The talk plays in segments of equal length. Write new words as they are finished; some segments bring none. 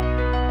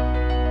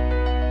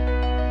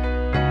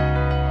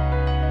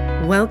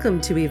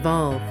Welcome to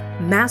Evolve,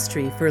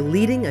 Mastery for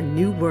Leading a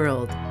New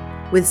World,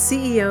 with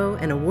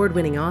CEO and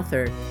award-winning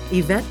author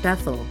Yvette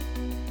Bethel.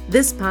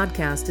 This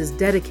podcast is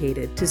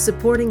dedicated to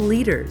supporting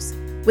leaders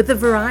with a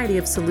variety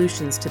of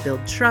solutions to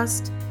build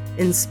trust,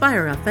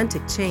 inspire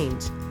authentic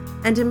change,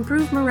 and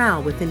improve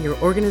morale within your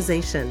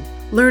organization.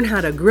 Learn how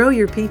to grow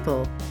your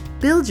people,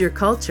 build your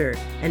culture,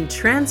 and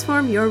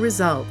transform your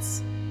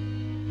results.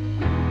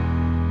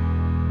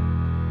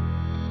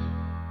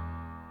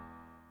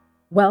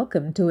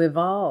 Welcome to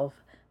Evolve,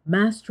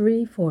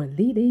 Mastery for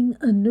Leading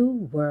a New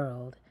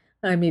World.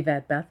 I'm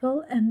Yvette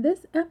Bethel, and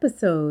this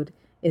episode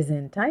is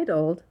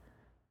entitled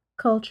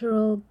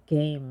Cultural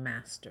Game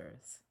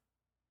Masters.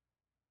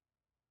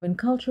 When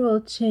cultural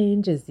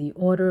change is the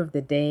order of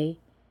the day,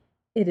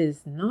 it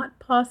is not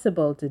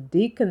possible to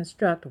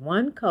deconstruct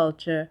one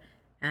culture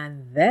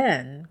and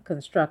then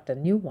construct a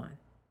new one.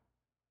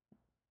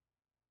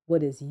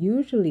 What is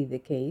usually the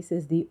case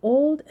is the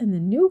old and the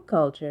new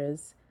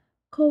cultures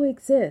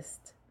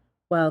coexist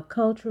while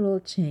cultural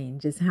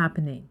change is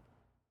happening.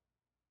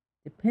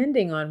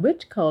 Depending on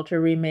which culture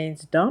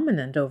remains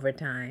dominant over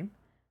time,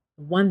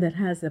 the one that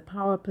has the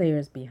power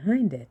players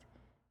behind it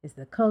is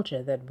the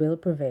culture that will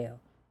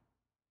prevail.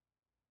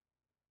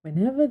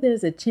 Whenever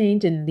there's a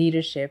change in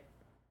leadership,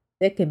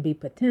 there can be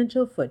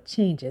potential for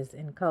changes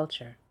in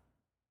culture.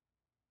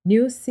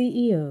 New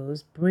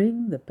CEOs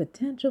bring the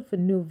potential for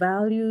new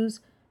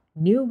values,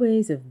 new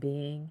ways of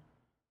being,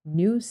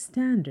 new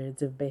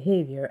standards of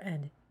behavior,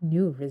 and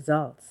new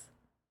results.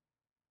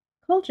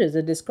 Cultures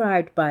are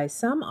described by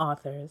some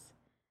authors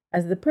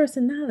as the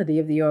personality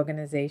of the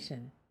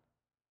organization.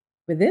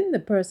 Within the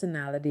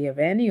personality of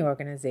any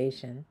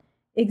organization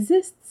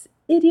exists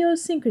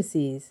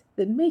idiosyncrasies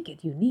that make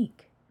it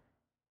unique.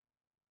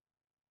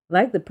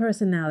 Like the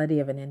personality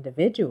of an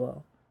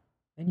individual,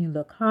 when you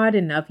look hard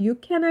enough, you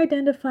can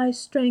identify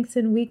strengths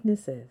and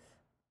weaknesses.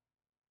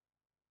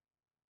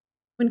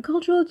 When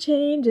cultural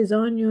change is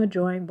on your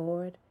drawing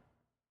board,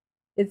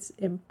 it's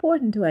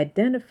important to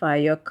identify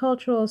your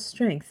cultural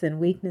strengths and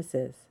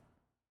weaknesses.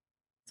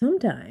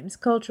 Sometimes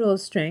cultural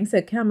strengths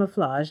are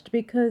camouflaged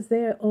because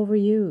they are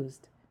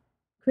overused,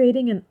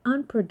 creating an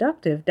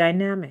unproductive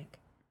dynamic.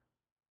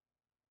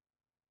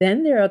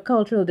 Then there are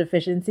cultural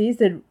deficiencies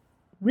that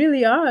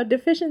really are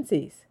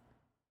deficiencies.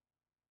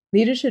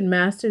 Leaders should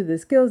master the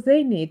skills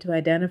they need to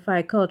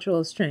identify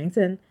cultural strengths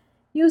and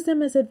use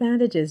them as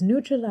advantages,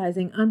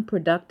 neutralizing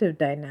unproductive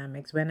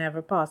dynamics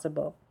whenever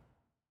possible.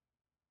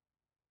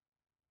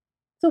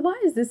 So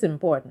why is this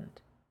important?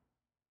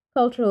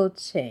 Cultural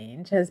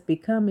change has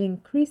become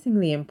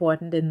increasingly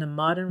important in the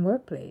modern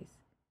workplace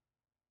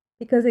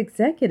because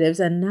executives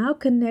are now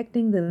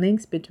connecting the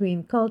links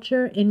between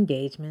culture,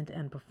 engagement,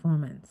 and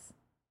performance.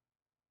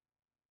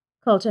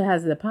 Culture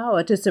has the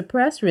power to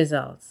suppress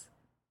results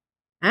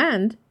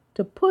and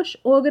to push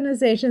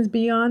organizations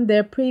beyond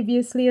their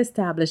previously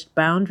established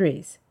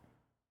boundaries.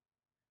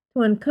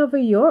 To uncover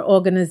your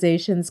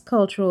organization's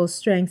cultural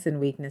strengths and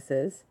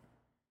weaknesses,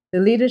 the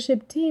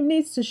leadership team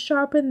needs to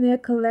sharpen their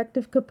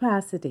collective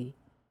capacity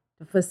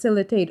to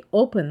facilitate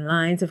open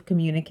lines of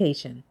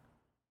communication.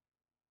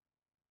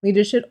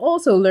 Leaders should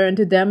also learn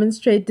to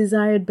demonstrate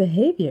desired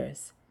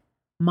behaviors.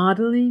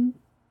 Modeling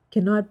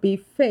cannot be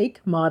fake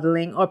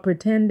modeling or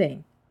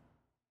pretending.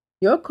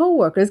 Your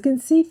coworkers can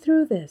see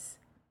through this.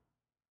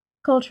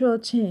 Cultural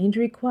change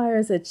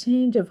requires a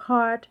change of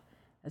heart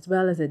as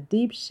well as a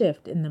deep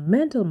shift in the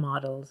mental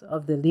models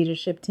of the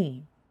leadership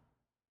team.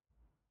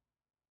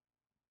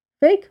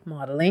 Fake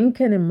modeling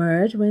can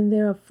emerge when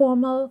there are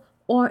formal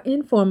or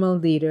informal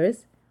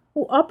leaders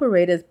who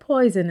operate as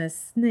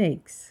poisonous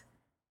snakes.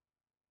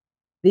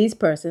 These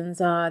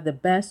persons are the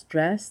best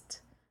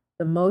dressed,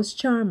 the most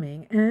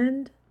charming,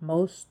 and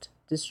most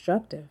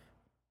destructive.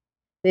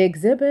 They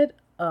exhibit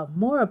a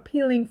more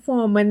appealing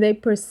form when they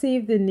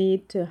perceive the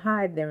need to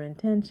hide their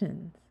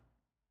intentions.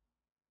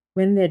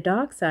 When their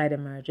dark side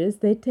emerges,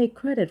 they take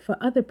credit for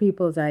other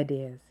people's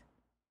ideas.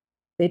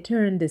 They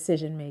turn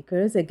decision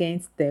makers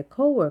against their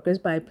coworkers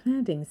by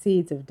planting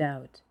seeds of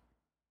doubt.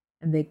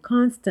 And they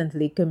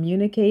constantly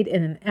communicate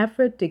in an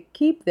effort to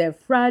keep their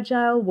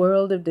fragile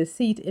world of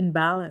deceit in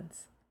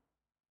balance.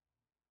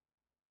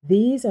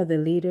 These are the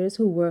leaders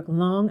who work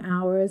long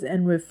hours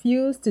and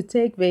refuse to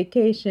take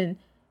vacation,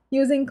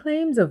 using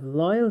claims of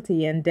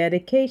loyalty and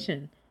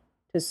dedication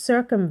to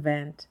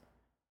circumvent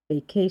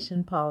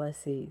vacation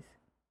policies.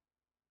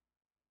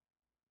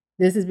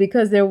 This is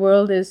because their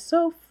world is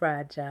so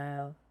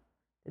fragile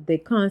that they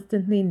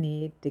constantly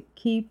need to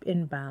keep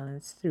in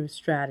balance through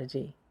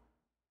strategy.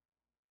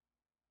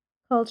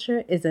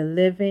 Culture is a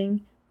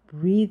living,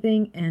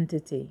 breathing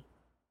entity.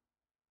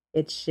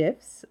 It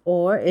shifts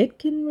or it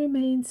can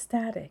remain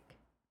static.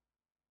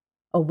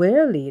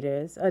 Aware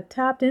leaders are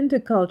tapped into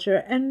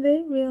culture and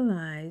they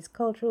realize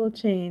cultural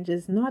change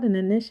is not an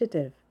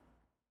initiative.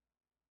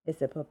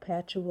 It's a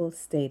perpetual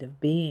state of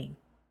being.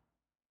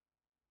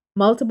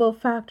 Multiple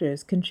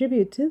factors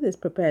contribute to this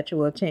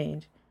perpetual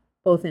change,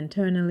 both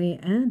internally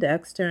and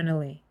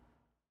externally.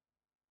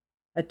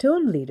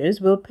 Attuned leaders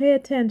will pay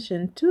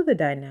attention to the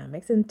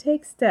dynamics and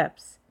take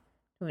steps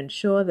to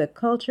ensure the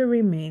culture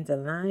remains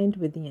aligned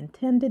with the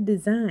intended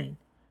design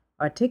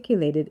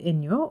articulated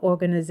in your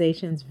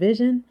organization's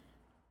vision,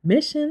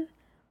 mission,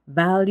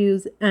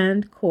 values,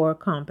 and core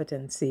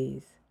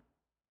competencies.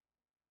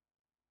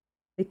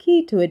 The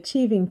key to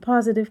achieving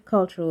positive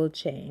cultural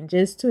change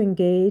is to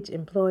engage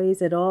employees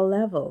at all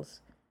levels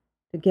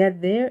to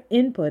get their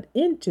input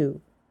into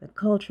the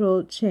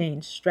cultural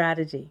change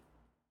strategy.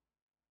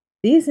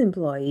 These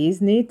employees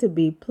need to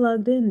be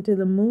plugged into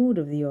the mood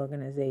of the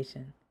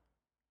organization.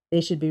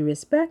 They should be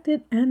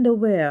respected and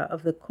aware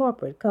of the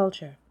corporate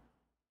culture.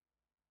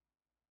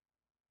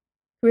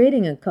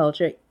 Creating a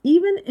culture,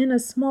 even in a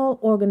small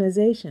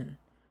organization,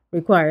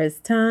 requires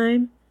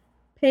time,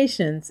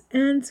 patience,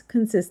 and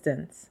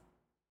consistency.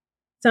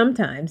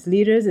 Sometimes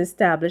leaders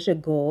establish a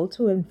goal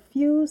to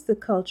infuse the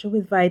culture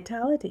with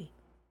vitality.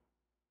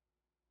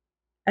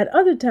 At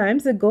other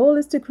times, the goal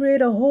is to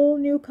create a whole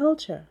new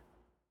culture.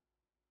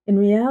 In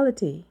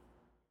reality,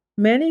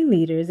 many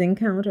leaders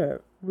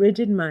encounter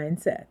rigid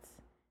mindsets,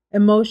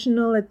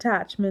 emotional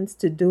attachments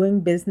to doing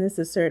business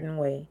a certain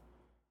way,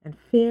 and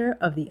fear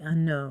of the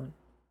unknown.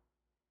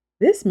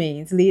 This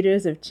means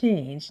leaders of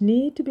change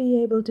need to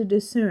be able to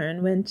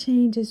discern when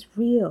change is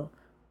real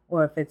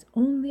or if it's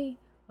only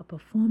a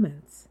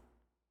performance.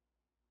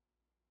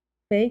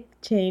 Fake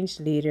change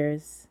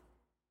leaders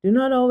do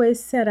not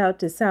always set out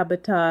to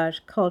sabotage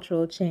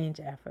cultural change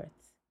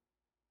efforts.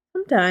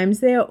 Sometimes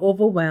they are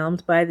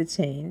overwhelmed by the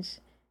change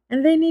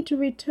and they need to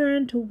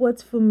return to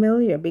what's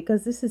familiar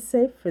because this is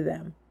safe for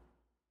them.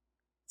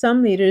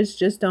 Some leaders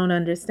just don't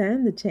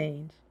understand the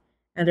change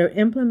and are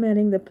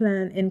implementing the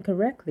plan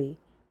incorrectly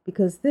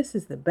because this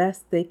is the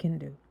best they can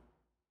do.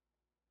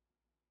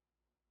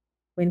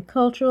 When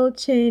cultural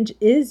change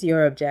is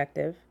your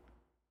objective,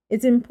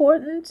 it's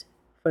important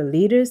for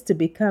leaders to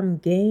become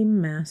game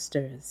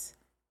masters.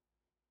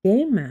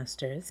 Game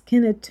masters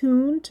can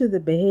attune to the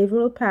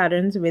behavioral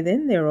patterns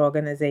within their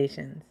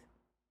organizations.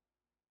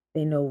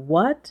 They know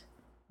what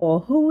or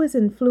who is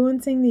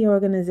influencing the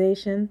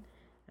organization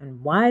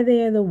and why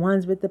they are the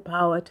ones with the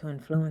power to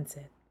influence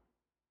it.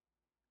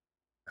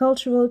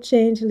 Cultural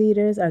change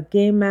leaders are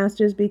game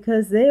masters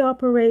because they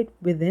operate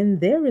within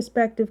their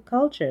respective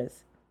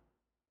cultures.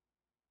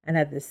 And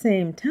at the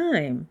same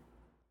time,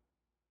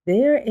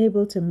 they are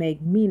able to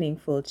make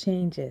meaningful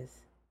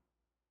changes.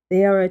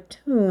 They are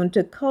attuned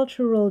to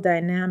cultural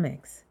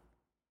dynamics.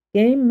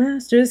 Game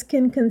masters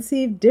can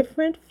conceive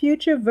different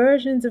future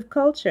versions of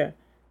culture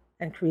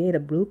and create a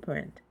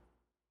blueprint.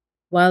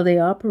 While they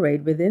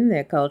operate within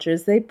their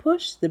cultures, they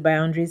push the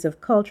boundaries of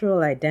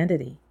cultural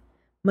identity,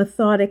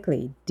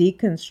 methodically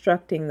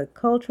deconstructing the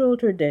cultural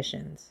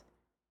traditions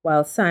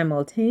while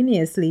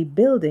simultaneously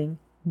building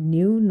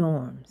new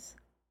norms.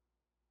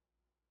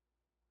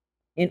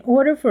 In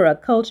order for a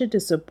culture to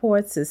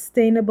support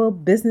sustainable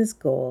business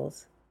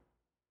goals,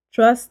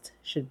 trust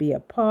should be a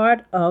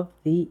part of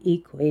the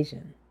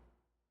equation.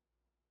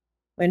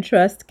 When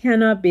trust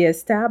cannot be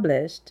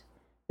established,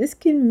 this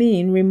can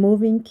mean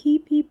removing key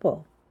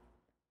people.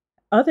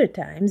 Other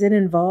times it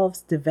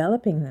involves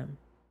developing them.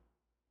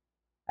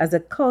 As a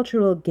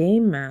cultural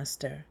game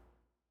master,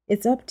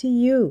 it's up to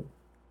you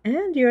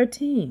and your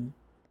team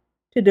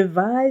to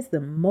devise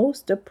the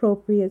most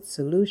appropriate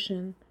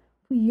solution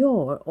for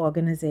your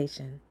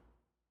organization.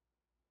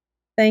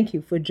 Thank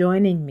you for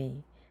joining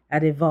me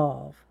at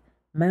Evolve,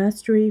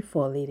 Mastery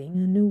for Leading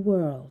a New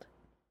World.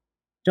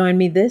 Join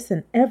me this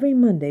and every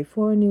Monday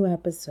for a new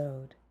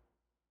episode.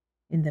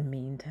 In the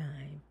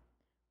meantime,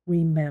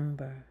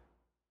 remember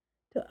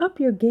to up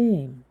your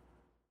game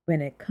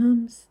when it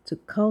comes to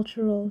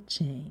cultural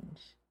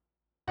change.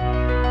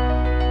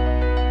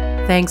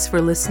 Thanks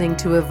for listening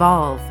to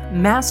Evolve,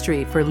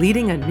 Mastery for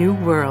Leading a New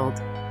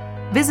World.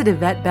 Visit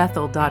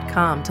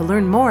YvetteBethel.com to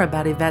learn more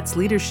about Yvette's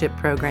leadership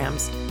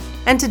programs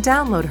and to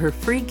download her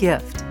free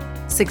gift,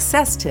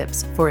 Success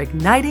Tips for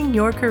Igniting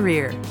Your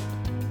Career.